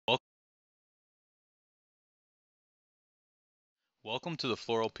Welcome to the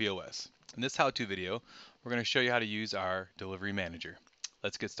Floral POS. In this how-to video, we're going to show you how to use our delivery manager.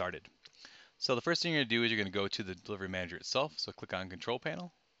 Let's get started. So the first thing you're going to do is you're going to go to the delivery manager itself. So click on Control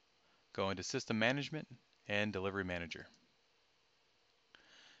Panel, go into System Management, and Delivery Manager.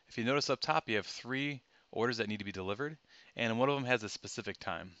 If you notice up top, you have three orders that need to be delivered, and one of them has a specific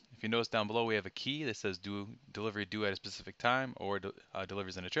time. If you notice down below, we have a key that says delivery due at a specific time or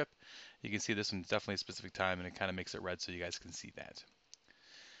delivers in a trip. You can see this one's definitely a specific time, and it kind of makes it red so you guys can see that.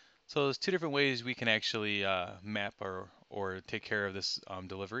 So there's two different ways we can actually map or take care of this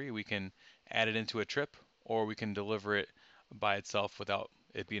delivery. We can add it into a trip, or we can deliver it by itself without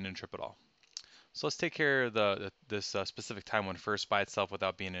it being in a trip at all. So let's take care of this specific time one first by itself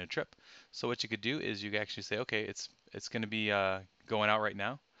without being in a trip. So what you could do is you could actually say, okay, it's going to be going out right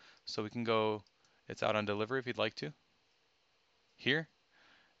now. So we can go, it's out on delivery if you'd like to, here,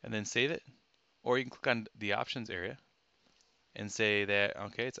 and then save it. Or you can click on the options area and say that,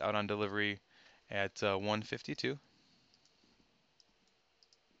 okay, it's out on delivery at 1:52,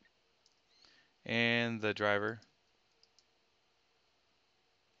 and the driver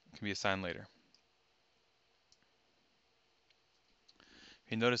can be assigned later.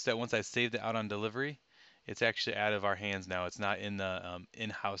 You notice that once I saved it out on delivery, it's actually out of our hands now. It's not in the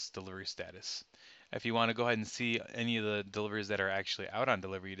in-house delivery status. If you want to go ahead and see any of the deliveries that are actually out on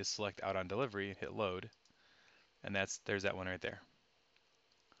delivery, you just select out on delivery and hit load, and there's that one right there.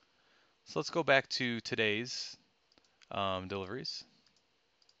 So let's go back to today's deliveries.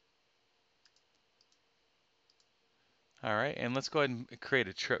 All right, and let's go ahead and create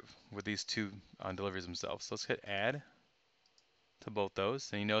a trip with these two on deliveries themselves. So let's hit add to both those.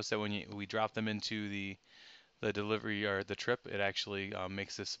 And you notice that when we drop them into the delivery or the trip, it actually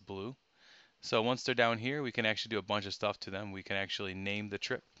makes this blue. So once they're down here, we can actually do a bunch of stuff to them. We can actually name the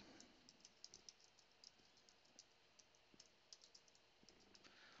trip.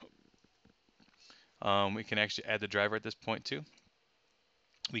 We can actually add the driver at this point too.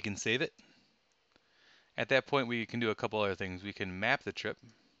 We can save it. At that point, we can do a couple other things. We can map the trip,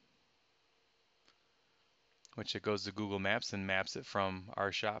 which it goes to Google Maps and maps it from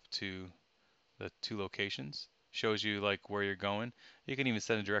our shop to the two locations. Shows you like where you're going. You can even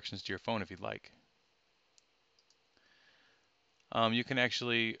send the directions to your phone if you'd like. You can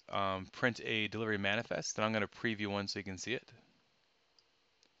actually print a delivery manifest, and I'm going to preview one so you can see it.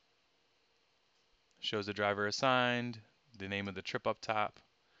 Shows the driver assigned, the name of the trip up top,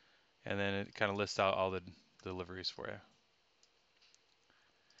 and then it kind of lists out all the deliveries for you.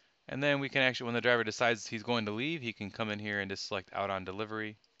 And then we can actually, when the driver decides he's going to leave, he can come in here and just select out on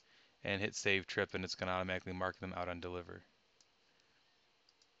delivery and hit save trip, and it's going to automatically mark them out on delivery.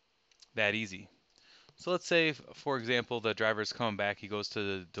 That easy. So let's say, for example, the driver's coming back, he goes to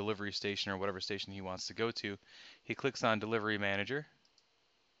the delivery station or whatever station he wants to go to. He clicks on Delivery Manager,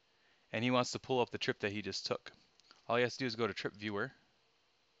 and he wants to pull up the trip that he just took. All he has to do is go to Trip Viewer.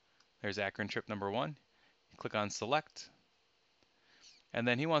 There's Akron trip number 1. Click on Select, and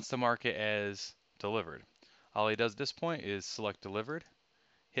then he wants to mark it as delivered. All he does at this point is select Delivered,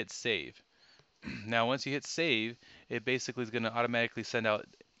 hit Save. Now once you hit Save, it basically is going to automatically send out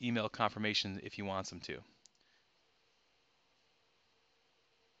email confirmation if he wants them to.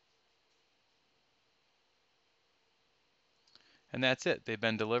 And that's it. They've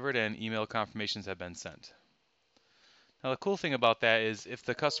been delivered and email confirmations have been sent. Now the cool thing about that is if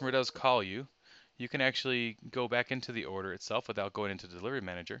the customer does call you, you can actually go back into the order itself without going into the Delivery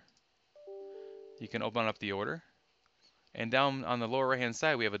Manager. You can open up the order, and down on the lower right hand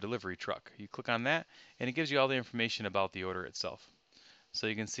side we have a delivery truck. You click on that and it gives you all the information about the order itself. So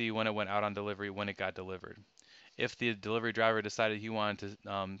you can see when it went out on delivery, when it got delivered. If the delivery driver decided he wanted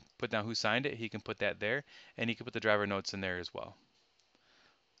to put down who signed it, he can put that there, and he can put the driver notes in there as well.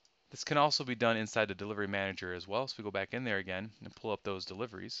 This can also be done inside the Delivery Manager as well. So we go back in there again and pull up those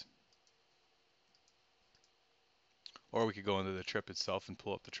deliveries. Or we could go into the trip itself and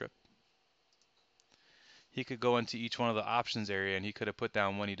pull up the trip. He could go into each one of the options area and he could have put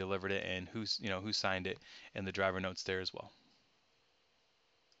down when he delivered it and who signed it, and the driver notes there as well.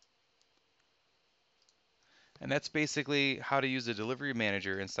 And that's basically how to use the Delivery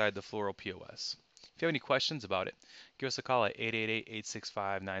Manager inside the Floral POS. If you have any questions about it, give us a call at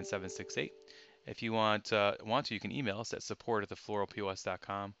 888-865-9768. If you want to, you can email us at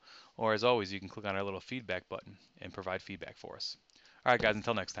support@thefloralpos.com, or as always, you can click on our little feedback button and provide feedback for us. All right, guys,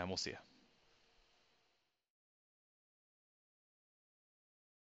 until next time, we'll see you.